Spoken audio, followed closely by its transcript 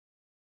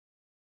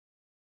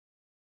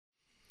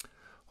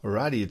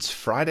Alrighty, it's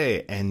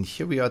Friday, and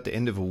here we are at the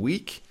end of a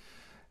week.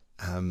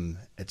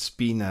 It's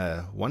been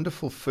a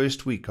wonderful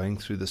first week going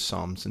through the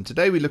Psalms, and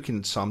today we're looking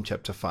at Psalm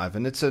chapter 5,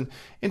 and it's an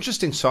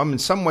interesting psalm. In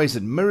some ways,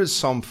 it mirrors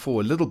Psalm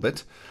 4 a little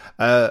bit.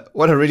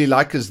 What I really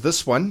like is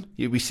this one.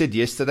 We said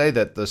yesterday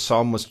that the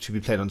psalm was to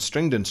be played on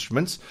stringed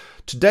instruments.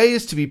 Today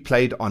is to be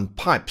played on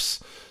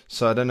pipes.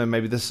 So I don't know,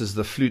 maybe this is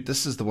the flute.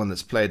 This is the one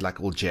that's played like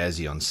all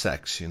jazzy on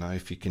sax,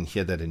 if you can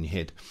hear that in your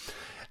head.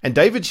 And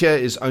David here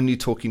is only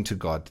talking to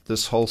God,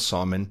 this whole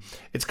psalm. And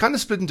it's kind of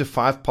split into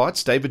 5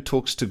 parts. David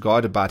talks to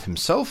God about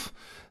himself.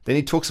 Then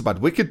he talks about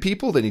wicked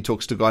people. Then he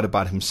talks to God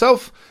about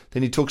himself.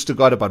 Then he talks to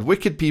God about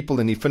wicked people.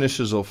 And he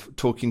finishes off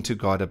talking to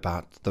God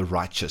about the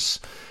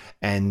righteous.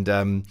 And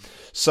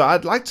so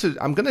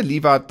I'm going to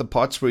leave out the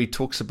parts where he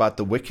talks about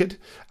the wicked,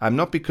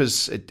 not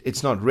because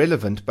it's not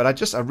relevant, but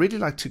I really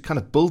like to kind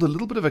of build a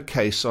little bit of a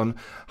case on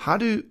how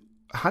do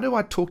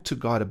I talk to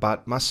God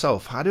about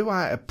myself? How do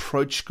I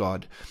approach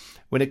God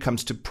when it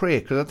comes to prayer?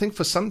 Because I think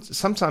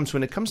sometimes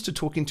when it comes to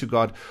talking to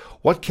God,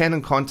 what can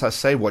and can't I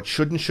say? What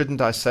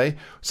shouldn't I say?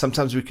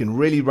 Sometimes we can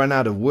really run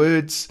out of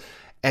words.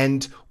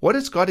 And what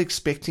is God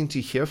expecting to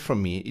hear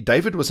from me?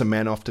 David was a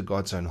man after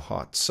God's own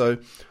heart. So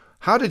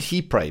how did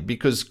he pray?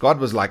 Because God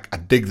was like, I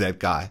dig that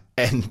guy.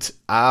 And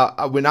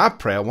when I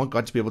pray, I want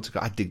God to be able to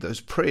go, I dig those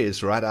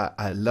prayers, right?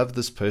 I love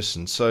this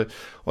person. So,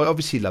 well,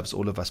 obviously he loves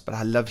all of us, but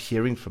I love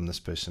hearing from this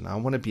person. I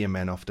want to be a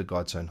man after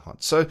God's own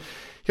heart. So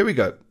here we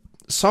go.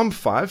 Psalm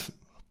 5.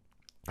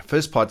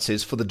 First part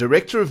says, for the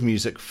director of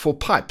music, for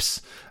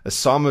pipes, a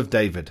psalm of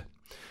David.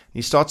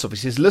 He starts off, he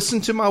says, listen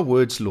to my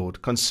words,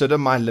 Lord, consider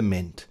my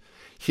lament.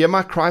 Hear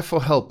my cry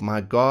for help, my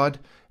God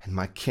and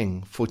my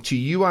King. For to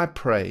you I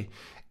pray.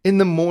 In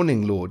the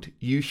morning, Lord,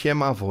 you hear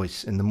my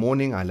voice. In the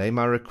morning I lay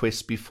my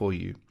requests before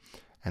you,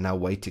 and I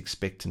wait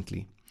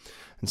expectantly.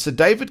 And so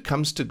David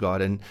comes to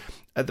God, and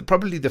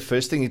probably the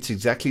first thing, it's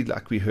exactly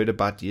like we heard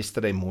about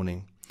yesterday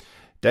morning.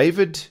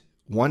 David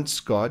wants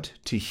God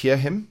to hear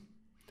him,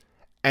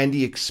 and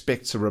he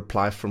expects a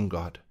reply from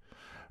God,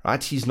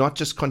 right? He's not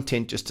just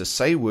content just to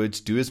say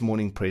words, do his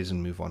morning prayers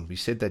and move on. We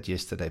said that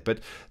yesterday, but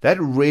that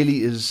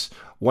really is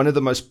one of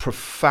the most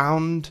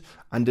profound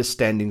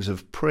understandings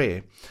of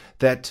prayer,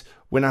 that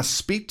when I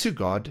speak to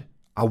God,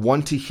 I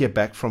want to hear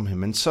back from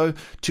him. And so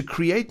to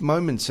create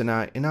moments in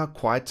our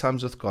quiet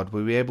times with God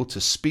where we're able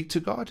to speak to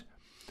God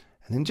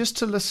and then just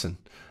to listen.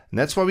 And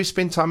that's why we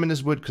spend time in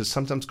his word, because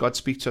sometimes God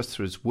speaks to us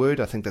through his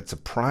word. I think that's a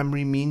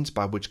primary means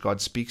by which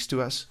God speaks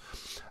to us.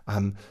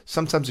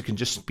 Sometimes it can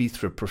just be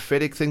through a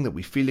prophetic thing that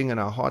we're feeling in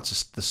our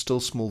hearts, the still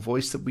small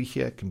voice that we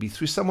hear. It can be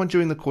through someone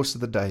during the course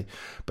of the day.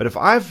 But if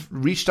I've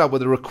reached out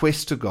with a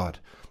request to God,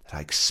 that I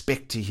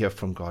expect to hear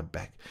from God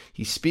back.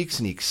 He speaks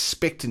and he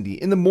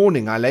expectantly. In the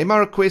morning, I lay my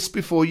request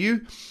before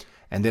you,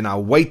 and then I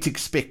wait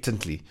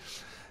expectantly.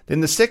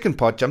 Then the second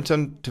part, jumped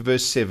on to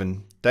verse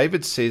 7.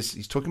 David says,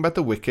 he's talking about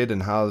the wicked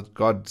and how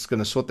God's going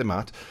to sort them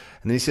out.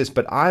 And then he says,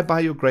 but I, by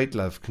your great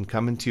love, can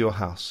come into your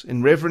house.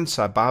 In reverence,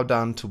 I bow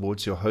down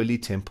towards your holy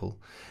temple.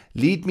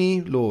 Lead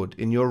me, Lord,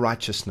 in your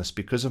righteousness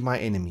because of my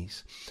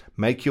enemies.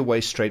 Make your way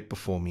straight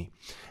before me.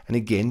 And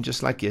again,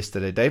 just like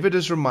yesterday, David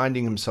is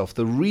reminding himself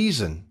the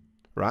reason,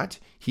 right,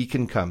 he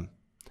can come.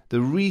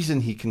 The reason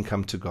he can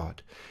come to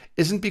God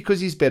isn't because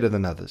he's better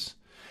than others.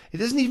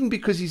 It isn't even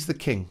because he's the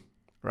king,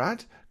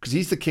 right? Because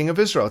he's the king of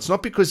Israel. It's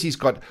not because he's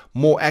got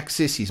more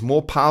access, he's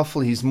more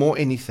powerful, he's more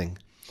anything.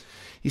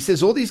 He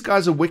says all these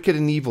guys are wicked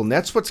and evil, and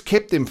that's what's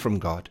kept them from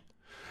God.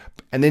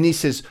 And then he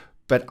says,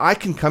 but I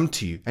can come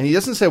to you. And he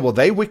doesn't say, well,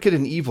 they're wicked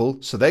and evil,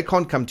 so they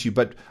can't come to you,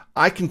 but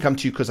I can come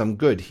to you because I'm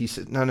good. He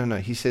says, no.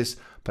 He says,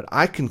 but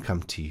I can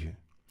come to you.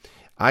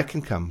 I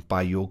can come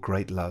by your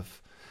great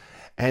love.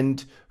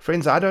 And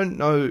friends, I don't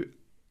know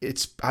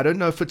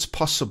if it's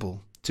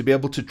possible to be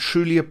able to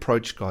truly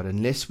approach God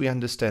unless we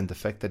understand the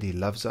fact that he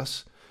loves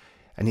us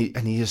and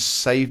he has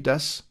saved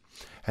us,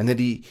 and that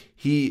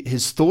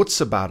his thoughts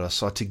about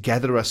us are to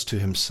gather us to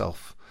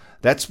himself.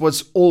 That's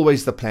what's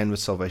always the plan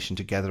with salvation,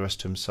 to gather us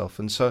to himself.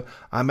 And so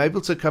I'm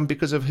able to come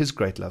because of his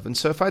great love. And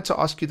so if I had to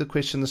ask you the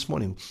question this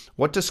morning,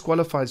 what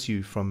disqualifies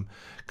you from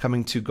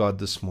coming to God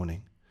this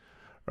morning,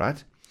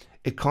 right?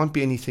 It can't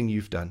be anything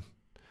you've done,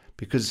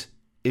 because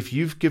if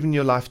you've given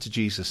your life to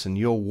Jesus and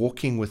you're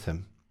walking with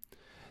him,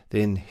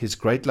 then his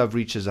great love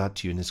reaches out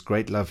to you, and his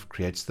great love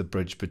creates the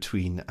bridge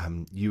between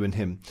you and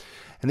him.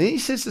 And then he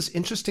says this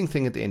interesting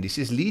thing at the end. He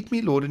says, lead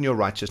me, Lord, in your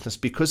righteousness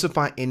because of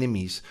my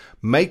enemies.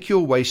 Make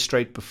your way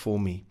straight before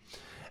me.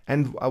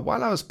 And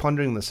while I was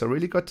pondering this, I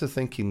really got to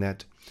thinking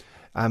that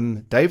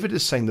David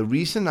is saying, the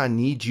reason I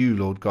need you,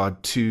 Lord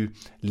God, to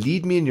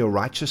lead me in your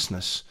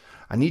righteousness,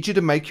 I need you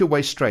to make your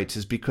way straight,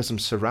 is because I'm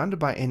surrounded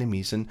by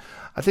enemies. And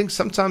I think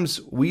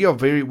sometimes we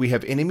have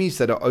enemies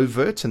that are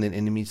overt and then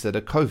enemies that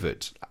are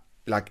covert.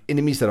 Like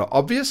enemies that are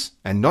obvious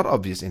and not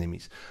obvious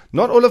enemies.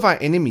 Not all of our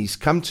enemies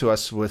come to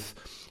us with,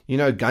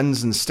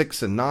 guns and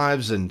sticks and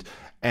knives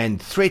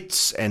and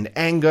threats and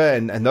anger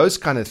and those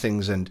kind of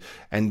things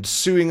and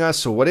suing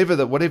us or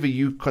whatever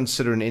you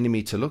consider an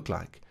enemy to look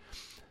like.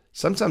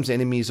 Sometimes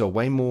enemies are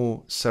way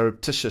more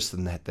surreptitious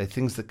than that. They're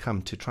things that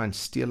come to try and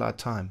steal our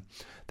time.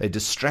 There are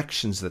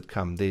distractions that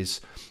come.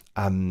 There's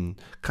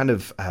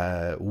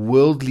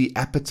worldly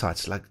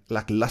appetites,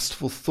 like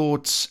lustful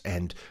thoughts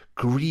and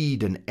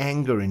greed and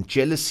anger and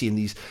jealousy, and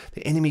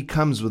the enemy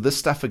comes with this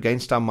stuff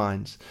against our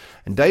minds.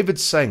 And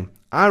David's saying,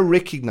 I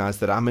recognize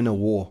that I'm in a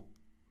war.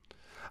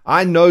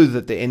 I know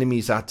that the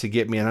enemy's out to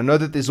get me, and I know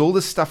that there's all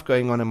this stuff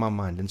going on in my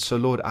mind. And so,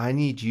 Lord, I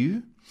need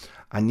you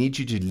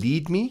to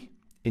lead me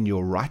in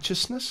your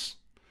righteousness,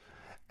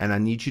 and I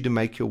need you to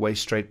make your way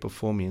straight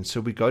before me. And so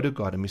we go to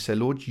God and we say,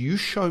 Lord, you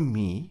show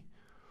me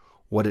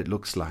what it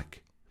looks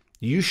like.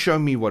 You show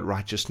me what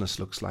righteousness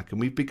looks like.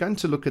 And we've begun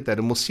to look at that,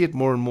 and we'll see it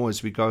more and more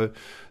as we go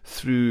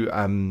through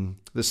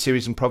the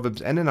series in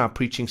Proverbs and in our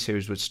preaching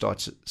series, which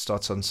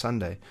starts on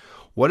Sunday.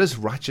 What does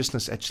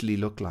righteousness actually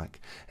look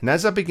like? And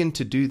as I begin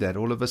to do that,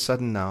 all of a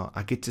sudden now,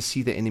 I get to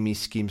see the enemy's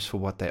schemes for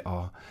what they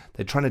are.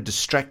 They're trying to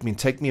distract me and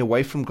take me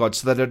away from God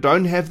so that I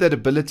don't have that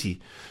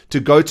ability to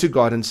go to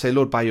God and say,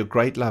 Lord, by your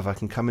great love, I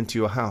can come into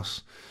your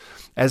house.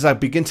 As I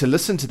begin to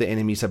listen to the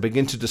enemies, I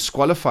begin to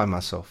disqualify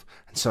myself.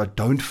 And so I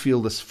don't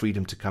feel this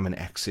freedom to come and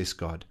access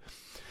God.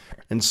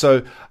 And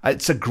so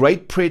it's a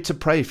great prayer to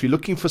pray if you're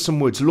looking for some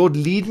words. Lord,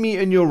 lead me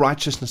in your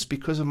righteousness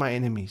because of my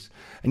enemies.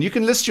 And you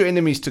can list your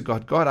enemies to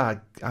God.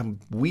 God, I'm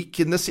weak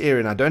in this area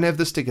and I don't have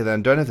this together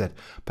and don't have that.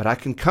 But I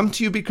can come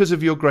to you because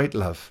of your great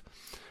love.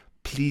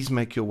 Please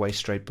make your way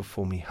straight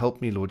before me.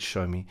 Help me, Lord,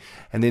 show me.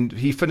 And then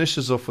he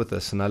finishes off with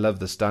this, and I love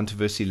this, down to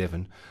verse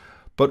 11.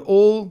 But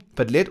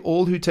let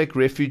all who take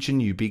refuge in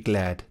you be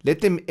glad.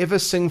 Let them ever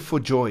sing for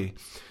joy.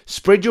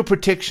 Spread your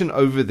protection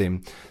over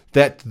them,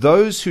 that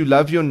those who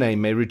love your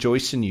name may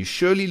rejoice in you.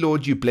 Surely,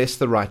 Lord, you bless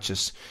the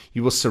righteous.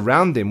 You will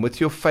surround them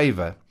with your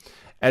favor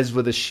as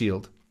with a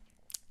shield.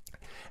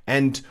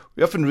 And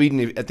we often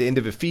read at the end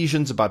of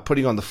Ephesians about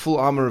putting on the full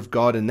armor of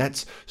God, and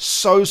that's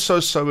so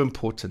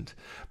important.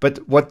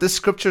 But what this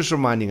scripture is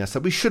reminding us,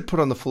 that we should put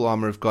on the full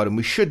armor of God and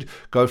we should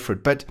go for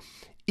it. But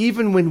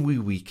even when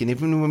we're weak and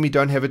even when we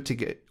don't have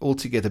it all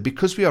together,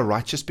 because we are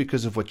righteous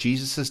because of what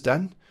Jesus has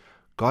done,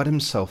 God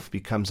himself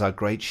becomes our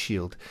great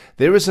shield.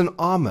 There is an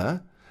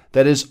armor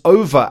that is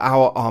over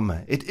our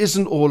armor. It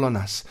isn't all on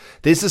us.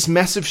 There's this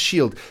massive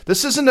shield.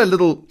 This isn't a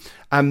little,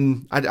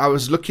 I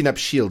was looking up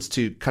shields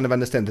to kind of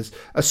understand this.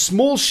 A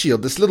small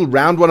shield, this little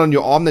round one on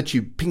your arm that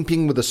you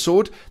ping with a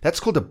sword, that's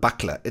called a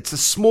buckler. It's a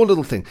small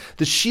little thing.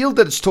 The shield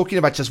that it's talking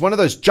about is one of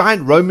those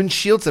giant Roman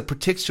shields that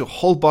protects your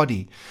whole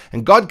body.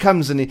 And God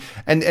comes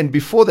and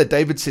before that,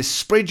 David says,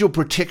 spread your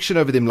protection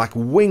over them like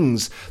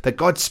wings, that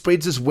God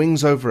spreads his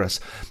wings over us.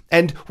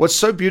 And what's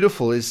so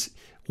beautiful is,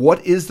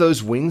 what is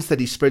those wings that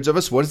he spreads over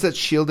us? What is that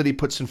shield that he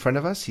puts in front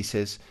of us? He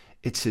says,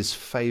 it's his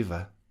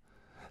favor.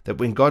 That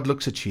when God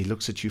looks at you, he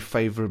looks at you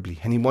favorably.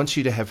 And he wants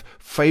you to have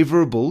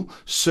favorable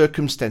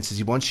circumstances.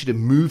 He wants you to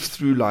move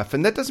through life.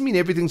 And that doesn't mean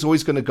everything's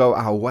always going to go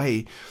our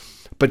way.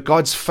 But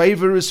God's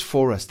favor is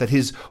for us, that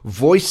his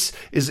voice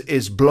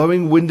is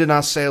blowing wind in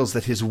our sails,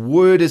 that his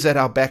word is at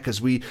our back as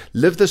we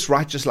live this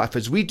righteous life,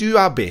 as we do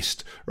our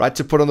best, right,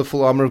 to put on the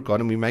full armor of God,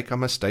 and we make our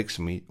mistakes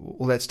and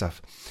all that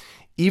stuff.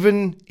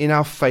 Even in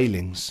our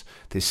failings,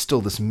 there's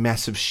still this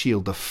massive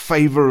shield, the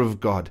favor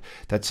of God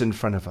that's in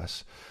front of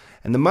us.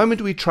 And the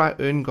moment we try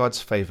to earn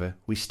God's favor,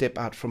 we step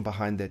out from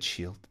behind that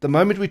shield. The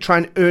moment we try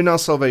and earn our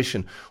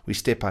salvation, we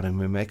step out and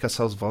we make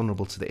ourselves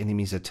vulnerable to the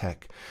enemy's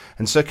attack.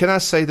 And so can I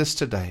say this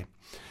today?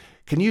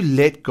 Can you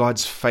let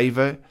God's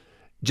favor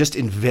just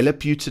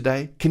envelop you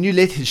today? Can you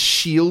let his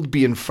shield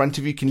be in front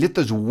of you? Can you let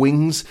those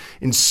wings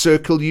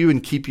encircle you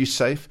and keep you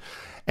safe?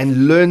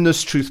 And learn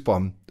this truth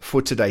bomb for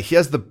today.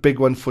 Here's the big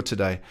one for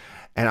today.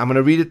 And I'm going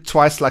to read it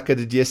twice like I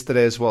did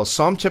yesterday as well.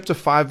 Psalm chapter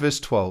 5, verse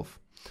 12.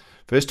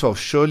 Verse 12,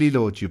 surely,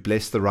 Lord, you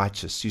bless the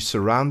righteous. You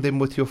surround them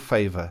with your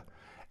favor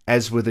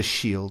as with a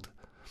shield.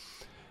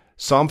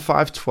 Psalm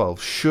 5:12,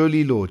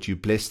 surely, Lord, you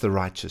bless the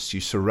righteous. You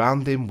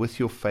surround them with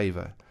your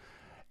favor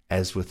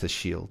as with a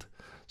shield.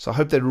 So I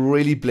hope that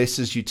really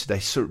blesses you today.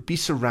 So be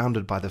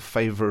surrounded by the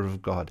favor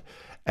of God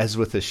as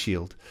with a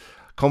shield.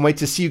 Can't wait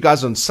to see you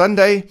guys on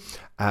Sunday.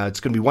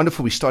 It's going to be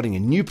wonderful. We're starting a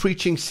new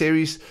preaching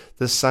series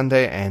this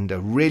Sunday, and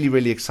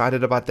really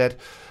excited about that.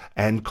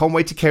 And can't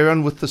wait to carry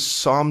on with the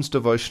Psalms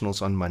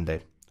devotionals on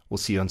Monday. We'll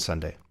see you on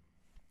Sunday.